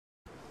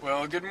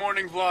Well, good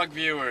morning, vlog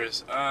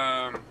viewers.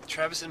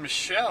 Travis and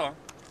Michelle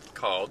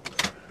called,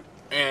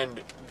 and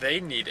they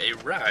need a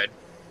ride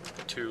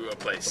to a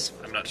place.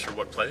 I'm not sure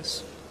what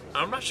place.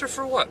 I'm not sure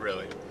for what,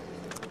 really.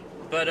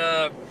 But,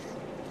 I'm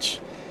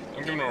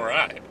giving them a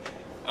ride.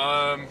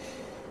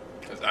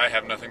 Because I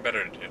have nothing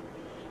better to do.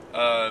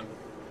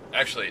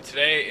 Actually,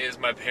 today is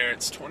my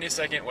parents'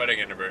 22nd wedding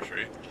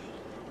anniversary.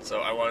 So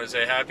I want to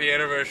say happy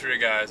anniversary,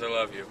 guys. I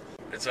love you.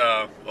 It's,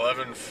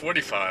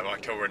 11:45,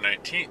 October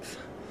 19th.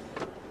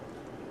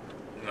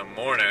 In the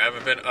morning. I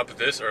haven't been up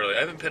this early.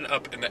 I haven't been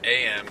up in the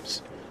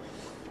AMs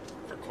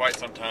for quite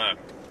some time.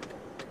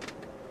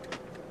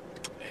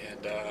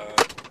 And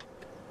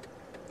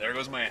there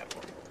goes my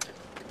apple.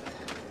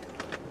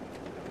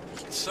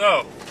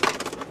 So,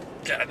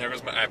 yeah, and there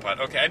goes my iPod.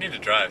 Okay, I need to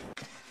drive.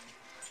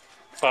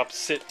 Pop,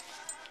 sit.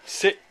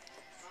 Sit.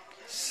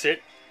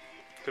 Sit.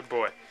 Good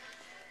boy.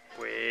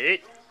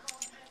 Wait.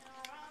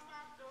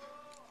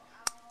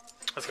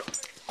 Let's go.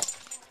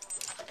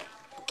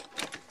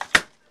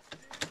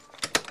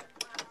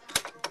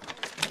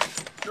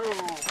 Go.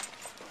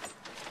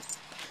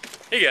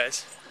 Hey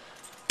guys.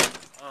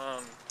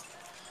 I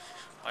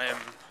am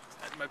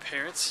at my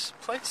parents'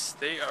 place.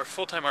 They are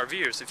full-time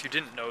RVers, if you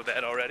didn't know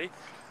that already.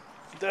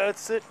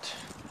 That's it.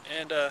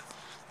 And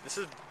this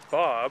is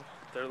Bob,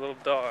 their little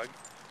dog,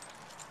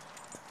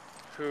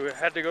 who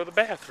had to go to the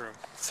bathroom.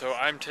 So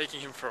I'm taking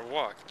him for a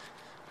walk.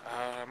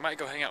 I might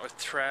go hang out with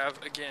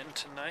Trav again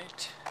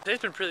tonight. Today's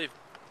been pretty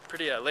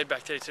laid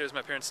back today. Today was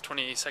my parents'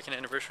 22nd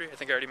anniversary. I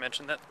think I already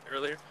mentioned that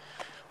earlier.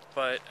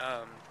 But,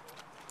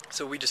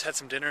 so we just had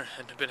some dinner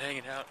and have been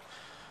hanging out.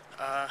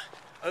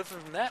 Other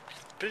than that,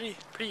 pretty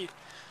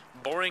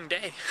boring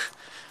day.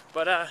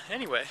 But,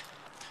 anyway,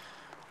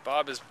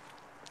 Bob is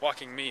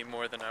walking me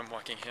more than I'm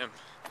walking him.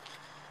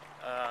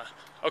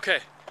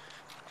 Okay.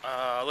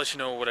 I'll let you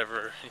know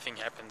whatever anything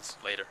happens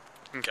later.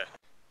 Okay.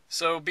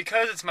 So,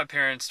 because it's my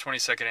parents'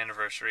 22nd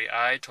anniversary,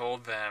 I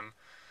told them,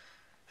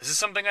 this is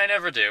something I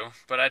never do,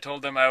 but I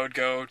told them I would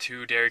go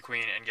to Dairy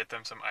Queen and get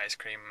them some ice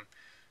cream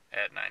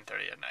at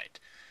 9:30 at night.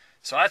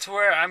 So that's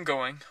where I'm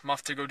going. I'm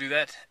off to go do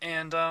that.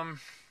 And, my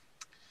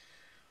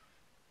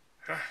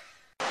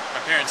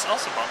parents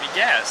also bought me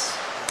gas,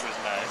 which was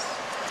nice.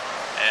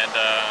 And,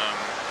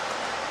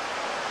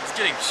 it's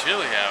getting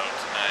chilly out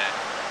tonight.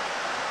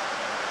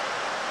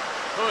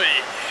 Oy.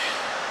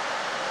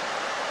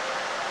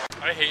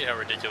 I hate how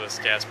ridiculous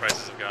gas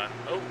prices have gone.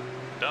 Oh,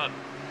 done.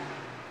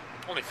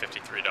 Only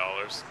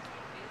 $53.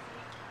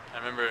 I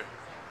remember,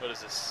 what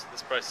is this?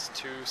 This price is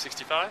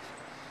 $2.65?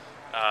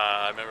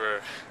 I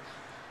remember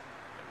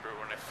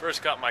when I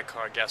first got my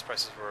car, gas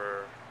prices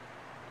were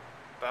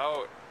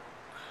about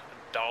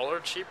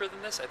 $1 cheaper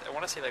than this. I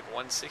want to say like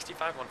 $1.65,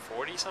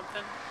 $1.40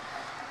 something.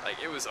 Like,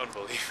 it was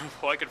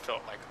unbelievable. I could fill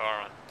up my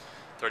car on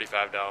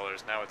 $35.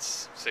 Now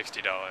it's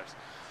 $60.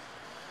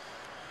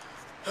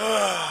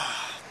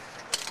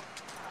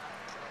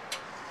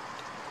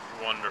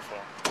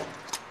 Wonderful.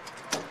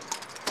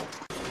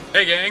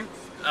 Hey gang,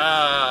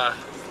 I'm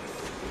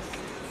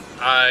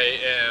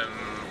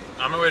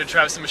on my way to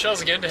Travis and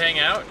Michelle's again to hang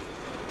out.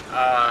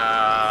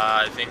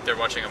 I think they're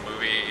watching a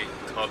movie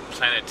called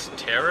Planet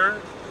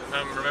Terror, if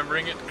I'm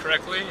remembering it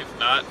correctly. If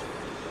not,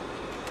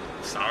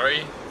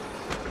 sorry.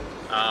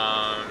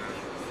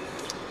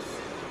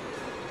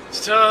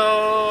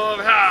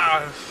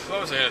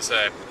 What was I gonna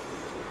say?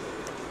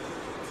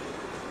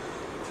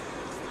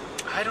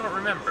 I don't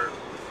remember.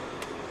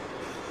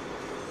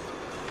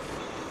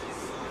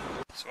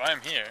 So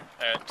I'm here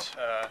at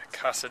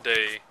Casa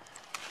de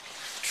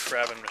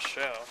Trav and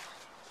Michelle,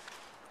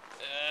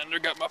 and I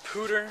got my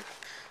pooter,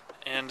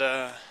 and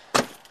I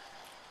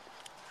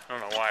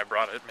don't know why I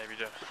brought it, maybe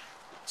to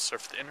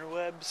surf the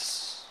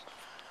interwebs.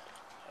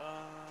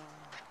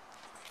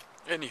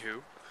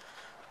 Anywho,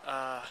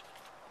 I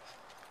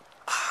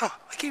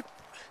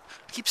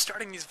keep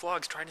starting these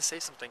vlogs trying to say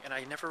something, and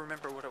I never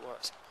remember what it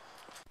was.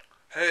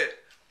 Hey,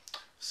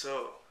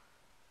 so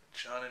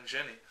John and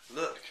Jenny,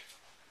 look.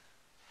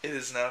 It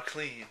is now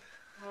clean.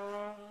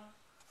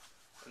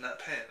 In that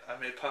pan. I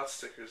made pot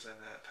stickers in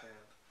that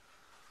pan.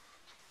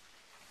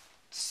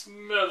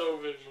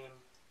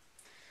 Smell-o-vision.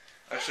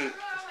 Actually,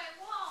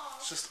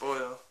 it's just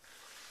oil.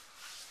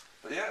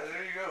 But yeah,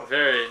 there you go.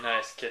 Very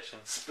nice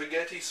kitchen.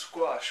 Spaghetti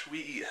squash. We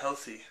eat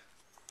healthy.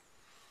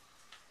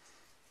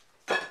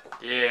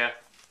 Yeah.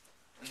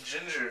 And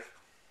ginger.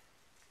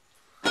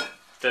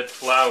 Dead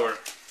flour.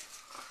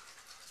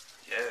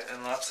 Yeah,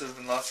 and lots of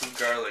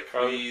garlic.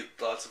 We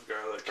eat lots of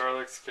garlic.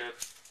 Garlic's good.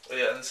 Oh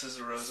yeah, and this is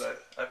a rose I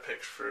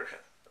picked for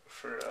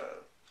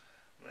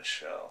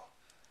Michelle,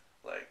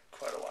 like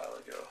quite a while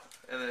ago,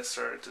 and then it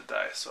started to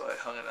die, so I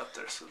hung it up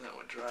there so then it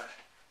would dry.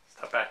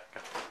 Stop back.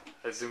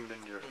 I zoomed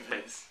into your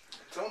face.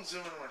 Don't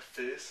zoom in my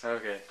face.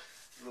 Okay.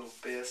 You little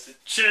bastard.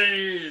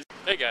 Cheese.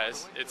 Hey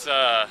guys, it's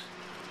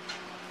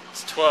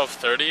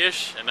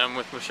 12:30ish, and I'm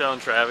with Michelle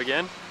and Trav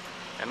again,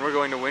 and we're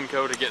going to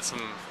Winco to get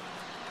some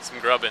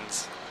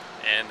grubbins.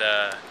 And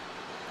they're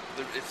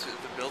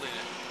building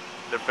it.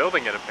 They're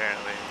building it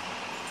apparently.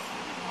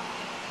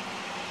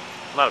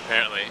 Not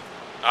apparently,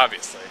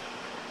 obviously.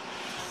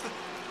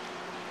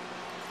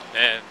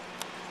 And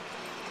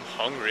I'm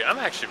hungry. I'm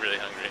actually really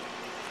hungry.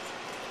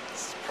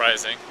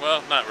 Surprising.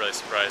 Well, not really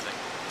surprising.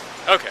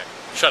 Okay,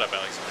 shut up,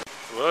 Alex.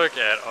 Look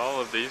at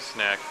all of these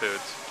snack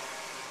foods.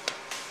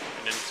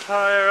 An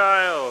entire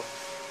aisle.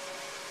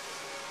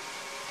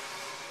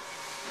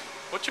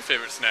 What's your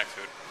favorite snack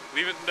food?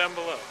 Leave it down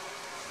below.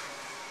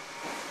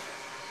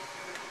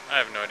 I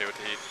have no idea what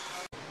to eat.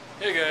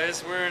 Hey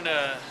guys, we're in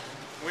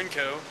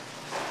Winco,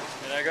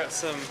 and I got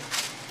some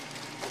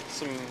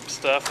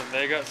stuff, and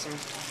they got some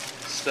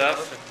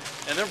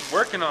stuff, and they're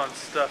working on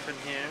stuff in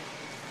here.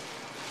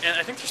 And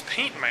I think there's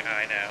paint in my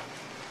eye now,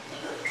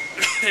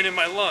 and in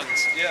my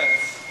lungs.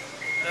 Yes.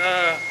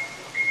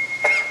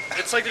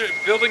 It's like they're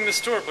building the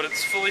store, but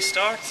it's fully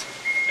stocked,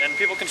 and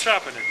people can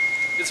shop in it.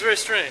 It's very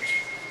strange.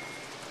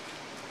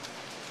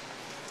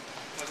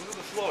 Look at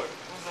the floor.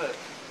 What's that?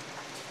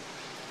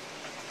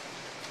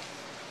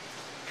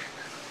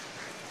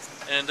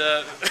 And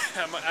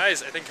my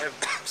eyes, I think, have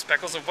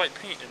speckles of white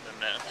paint in them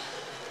now.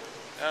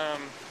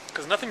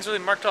 Because nothing's really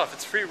marked off.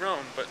 It's free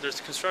roam, but there's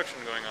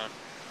construction going on.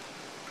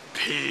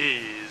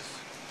 Peas.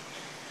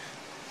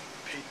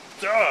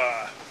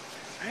 Pizza.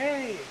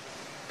 Hey.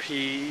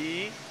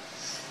 Peas.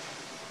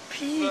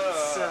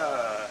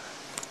 Pizza.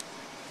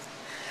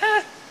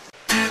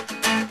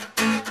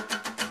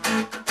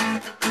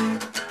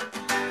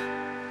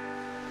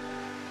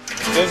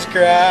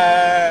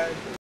 Subscribe.